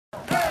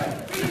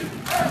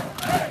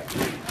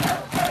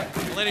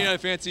Sunday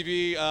Night Fan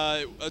TV,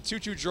 a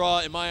 2-2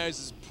 draw in my eyes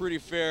is pretty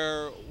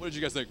fair. What did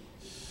you guys think?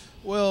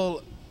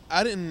 Well,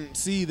 I didn't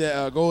see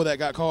that goal that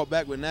got called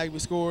back when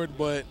Nycfc scored,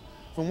 but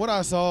from what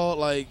I saw,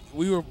 like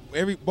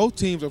both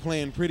teams were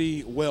playing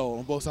pretty well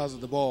on both sides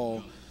of the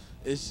ball.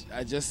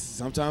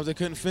 Sometimes they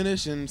couldn't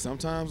finish, and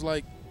sometimes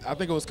I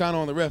think it was kind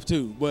of on the ref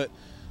too. But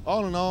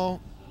all in all,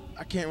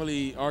 I can't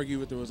really argue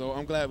with the result.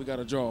 I'm glad we got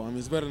a draw. I mean,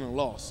 it's better than a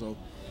loss. So.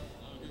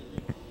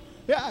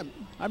 Yeah,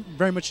 I'm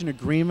very much in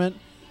agreement.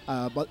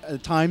 But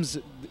at times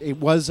it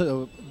was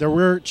there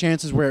were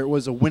chances where it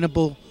was a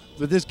winnable.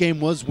 But this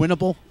game was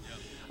winnable.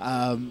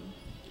 But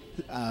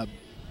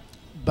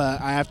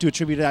I have to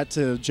attribute that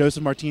to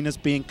Joseph Martinez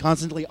being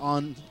constantly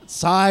on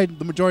side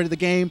the majority of the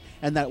game,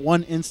 and that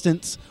one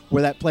instance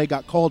where that play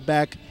got called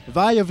back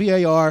via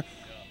VAR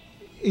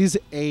is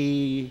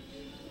a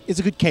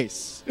good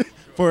case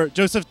for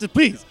Joseph to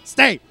please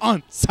stay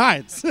on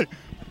sides.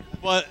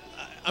 But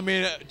I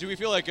mean, do we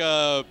feel like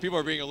people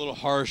are being a little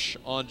harsh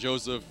on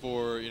Joseph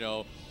for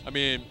I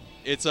mean,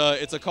 it's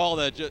a call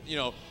that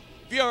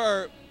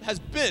VAR has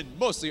been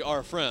mostly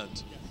our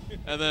friend.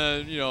 And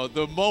then,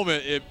 the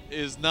moment it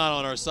is not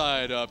on our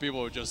side,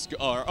 people just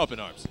are up in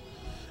arms.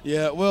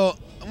 Yeah, well,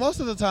 most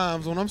of the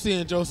times when I'm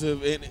seeing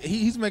Joseph, and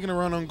he's making a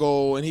run on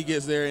goal, and he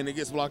gets there and it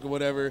gets blocked or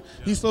whatever,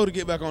 he's slow to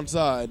get back on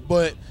side.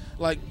 But,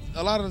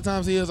 a lot of the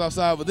times he is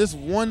offside. But this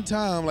one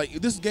time,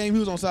 this game, he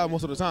was on side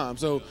most of the time.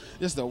 So,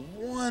 just the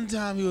one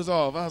time he was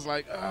off, I was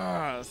like,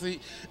 see.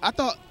 I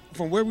thought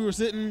from where we were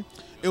sitting,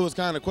 it was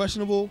kind of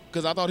questionable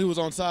because I thought he was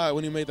on side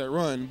when he made that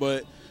run.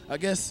 But I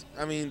guess,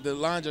 the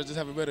line judges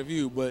have a better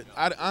view, but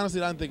I honestly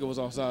didn't think it was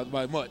offside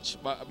by much,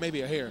 by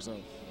maybe a hair or so.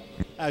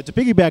 To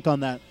piggyback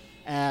on that,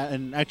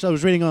 and actually I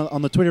was reading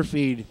on the Twitter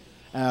feed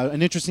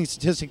an interesting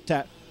statistic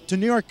to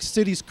New York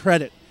City's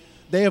credit.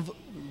 They have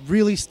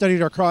really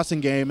studied our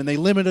crossing game, and they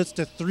limit us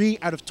to 3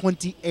 out of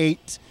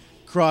 28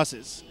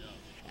 crosses.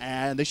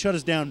 And they shut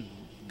us down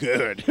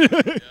good.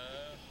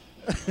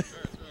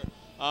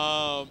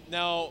 Now,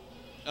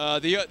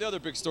 the other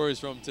big stories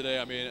from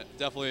today,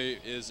 definitely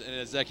is an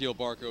Ezequiel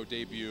Barco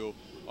debut,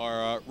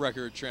 our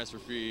record transfer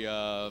fee.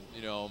 How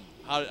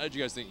did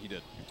you guys think he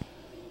did?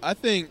 I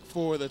think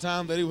for the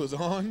time that he was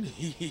on,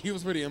 he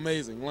was pretty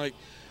amazing.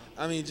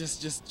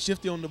 Just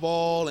shifty on the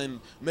ball and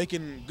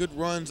making good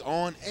runs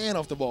on and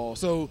off the ball.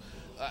 So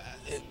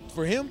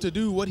for him to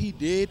do what he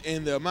did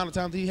and the amount of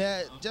time that he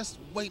had, just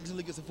wait until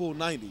he gets a full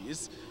 90.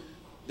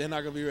 They're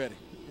not going to be ready.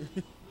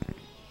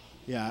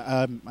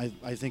 Yeah,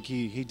 I think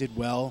he did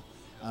well.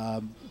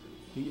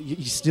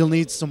 He still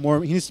needs some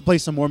more. He needs to play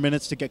some more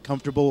minutes to get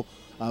comfortable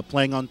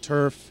playing on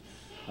turf,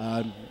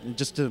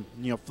 just to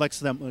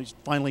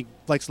finally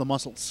flex the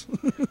muscles.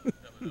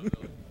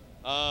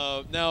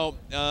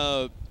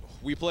 Now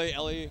we play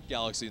LA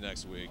Galaxy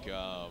next week.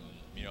 How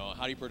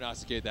do you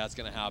prognosticate that's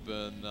going to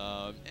happen,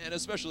 and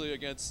especially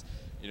against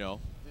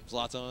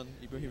Zlatan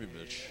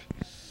Ibrahimovic?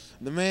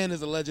 The man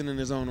is a legend in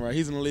his own right.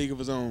 He's in a league of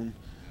his own.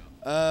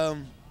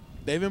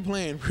 They've been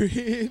playing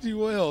pretty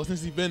well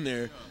since he's been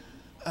there.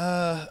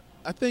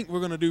 I think we're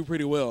going to do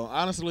pretty well.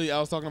 Honestly, I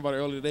was talking about it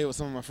earlier today with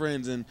some of my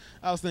friends, and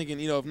I was thinking,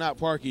 if not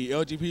Parky,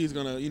 LGP is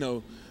going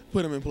to,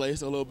 put him in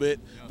place a little bit.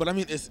 But,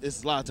 it's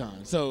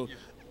Zlatan, so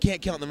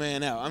can't count the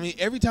man out.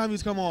 Every time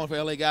he's come on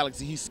for LA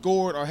Galaxy, he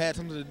scored or had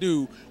something to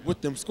do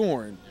with them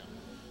scoring.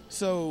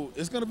 So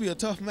it's going to be a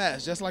tough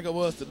match, just like it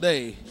was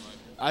today.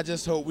 I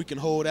just hope we can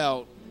hold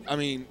out.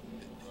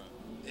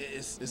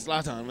 It's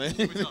Zlatan, man.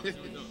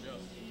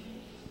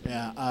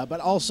 Yeah, but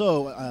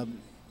also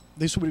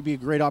this would be a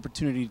great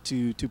opportunity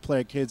to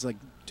play kids,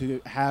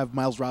 to have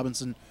Miles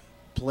Robinson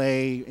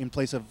play in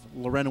place of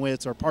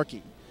Lorenowitz or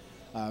Parky.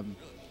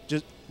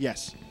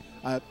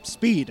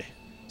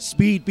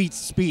 Speed beats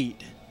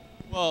speed.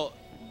 Well,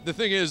 the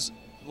thing is,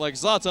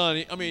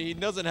 Zlatan, he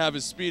doesn't have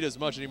his speed as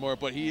much anymore,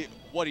 but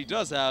what he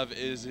does have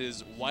is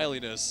his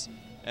wiliness.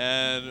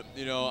 And,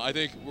 I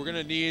think we're going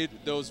to need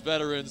those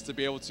veterans to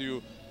be able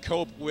to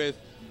cope with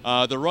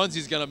the runs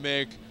he's going to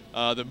make,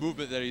 the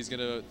movement that he's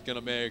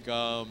gonna make.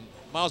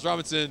 Miles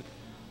Robinson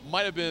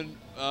might have been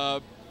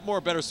more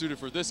better suited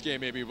for this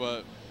game, maybe.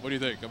 But what do you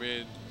think?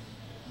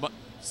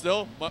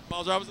 Still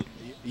Miles Robinson?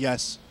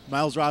 Yes,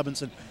 Miles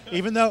Robinson.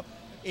 Even though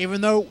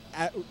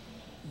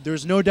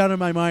there's no doubt in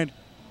my mind,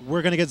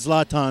 we're gonna get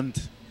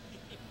Zlatan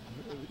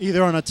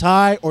either on a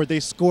tie or they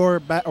score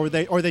back, or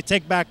they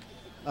take back,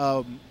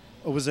 or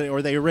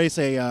they erase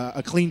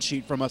a clean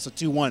sheet from us, a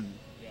 2-1.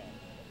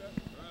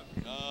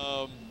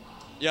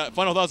 Yeah,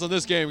 final thoughts on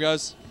this game,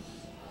 guys?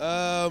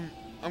 I'm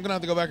going to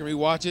have to go back and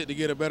rewatch it to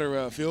get a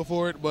better feel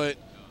for it. But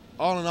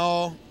all in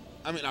all,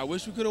 I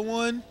wish we could have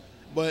won.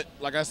 But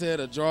like I said,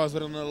 a draw is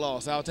better than a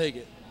loss. I'll take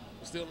it.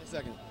 We're still in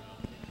second.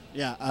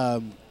 Yeah.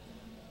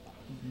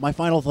 My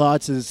final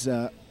thoughts is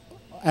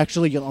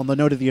actually on the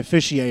note of the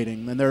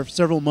officiating. And there are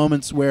several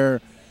moments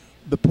where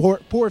the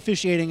poor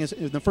officiating is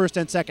in the first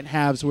and second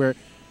halves where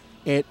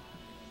it,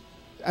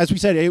 as we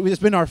said,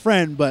 it's been our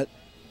friend, but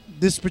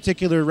this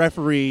particular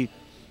referee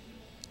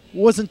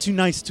wasn't too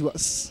nice to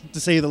us, to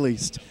say the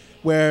least,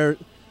 where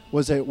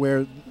Was it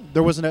where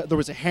there was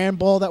a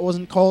handball that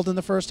wasn't called in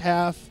the first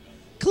half?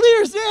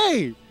 Clear as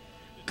day.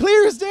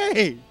 Clear as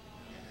day.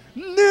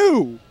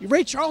 No.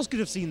 Ray Charles could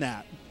have seen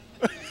that.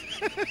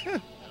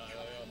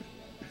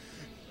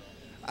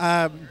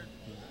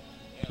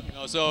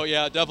 So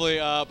yeah, definitely.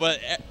 But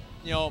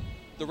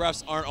the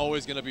refs aren't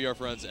always going to be our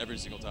friends every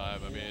single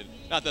time. I mean,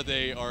 not that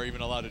they are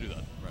even allowed to do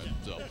that, right?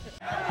 So.